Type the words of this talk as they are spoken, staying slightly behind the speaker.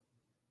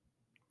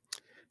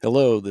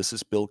Hello, this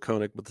is Bill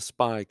Koenig with the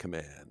Spy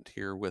Command,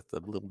 here with a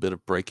little bit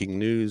of breaking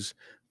news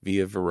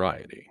via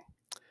Variety.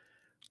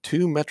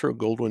 Two Metro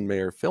Goldwyn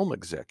Mayer film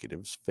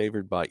executives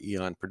favored by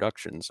Eon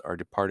Productions are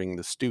departing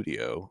the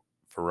studio,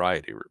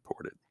 Variety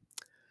reported.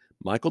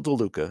 Michael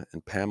DeLuca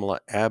and Pamela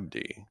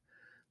Abdy,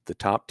 the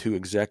top two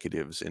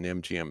executives in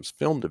MGM's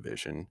film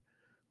division,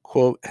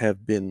 quote,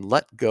 have been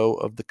let go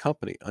of the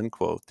company,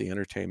 unquote, the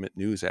entertainment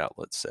news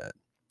outlet said.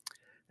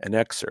 An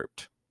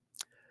excerpt.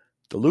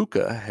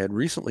 DeLuca had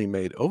recently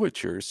made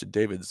overtures to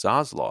David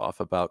Zaslav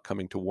about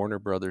coming to Warner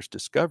Brothers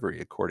Discovery,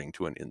 according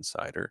to an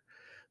insider.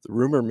 The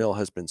rumor mill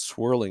has been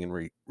swirling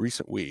in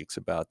recent weeks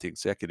about the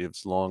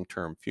executive's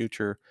long-term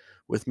future,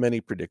 with many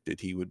predicted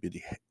he would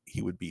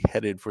be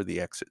headed for the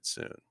exit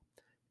soon.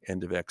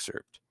 End of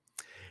excerpt.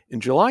 In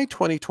July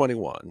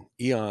 2021,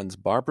 Eon's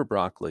Barbara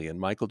Broccoli and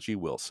Michael G.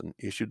 Wilson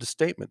issued a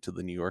statement to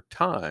the New York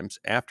Times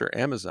after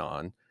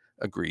Amazon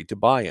agreed to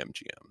buy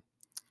MGM.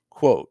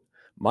 Quote,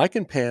 Mike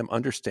and Pam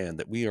understand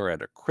that we are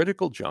at a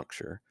critical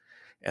juncture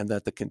and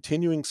that the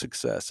continuing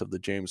success of the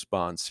James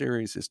Bond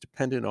series is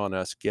dependent on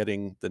us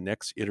getting the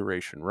next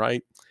iteration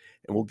right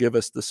and will give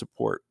us the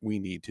support we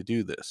need to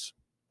do this.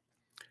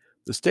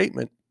 The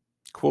statement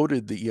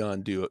quoted the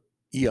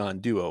Eon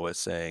duo as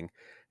saying,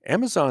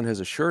 Amazon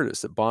has assured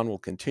us that Bond will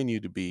continue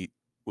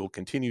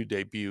to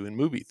debut in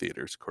movie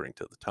theaters, according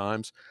to the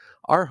Times.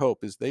 Our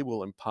hope is they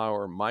will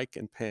empower Mike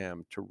and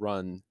Pam to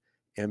run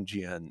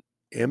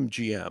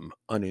MGM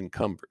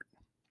unencumbered.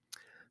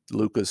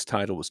 DeLuca's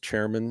title was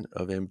chairman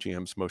of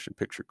MGM's motion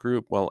picture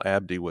group, while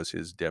Abdi was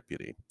his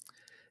deputy.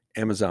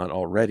 Amazon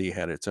already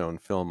had its own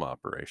film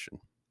operation.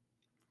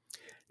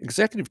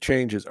 Executive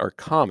changes are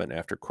common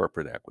after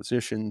corporate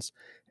acquisitions.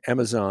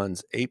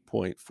 Amazon's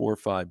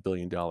 $8.45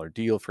 billion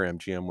deal for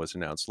MGM was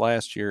announced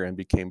last year and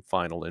became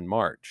final in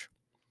March.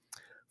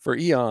 For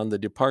Eon, the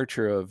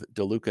departure of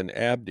DeLuca and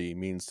Abdi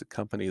means the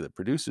company that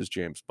produces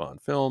James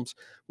Bond films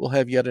will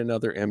have yet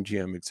another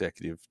MGM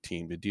executive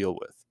team to deal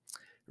with.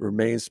 It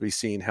remains to be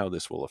seen how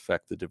this will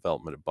affect the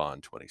development of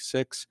Bond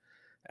 26.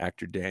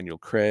 Actor Daniel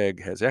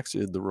Craig has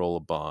exited the role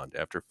of Bond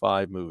after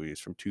 5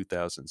 movies from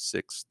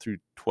 2006 through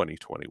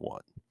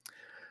 2021.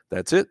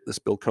 That's it. This is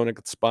Bill Koenig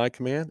at the Spy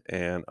Command,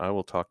 and I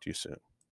will talk to you soon.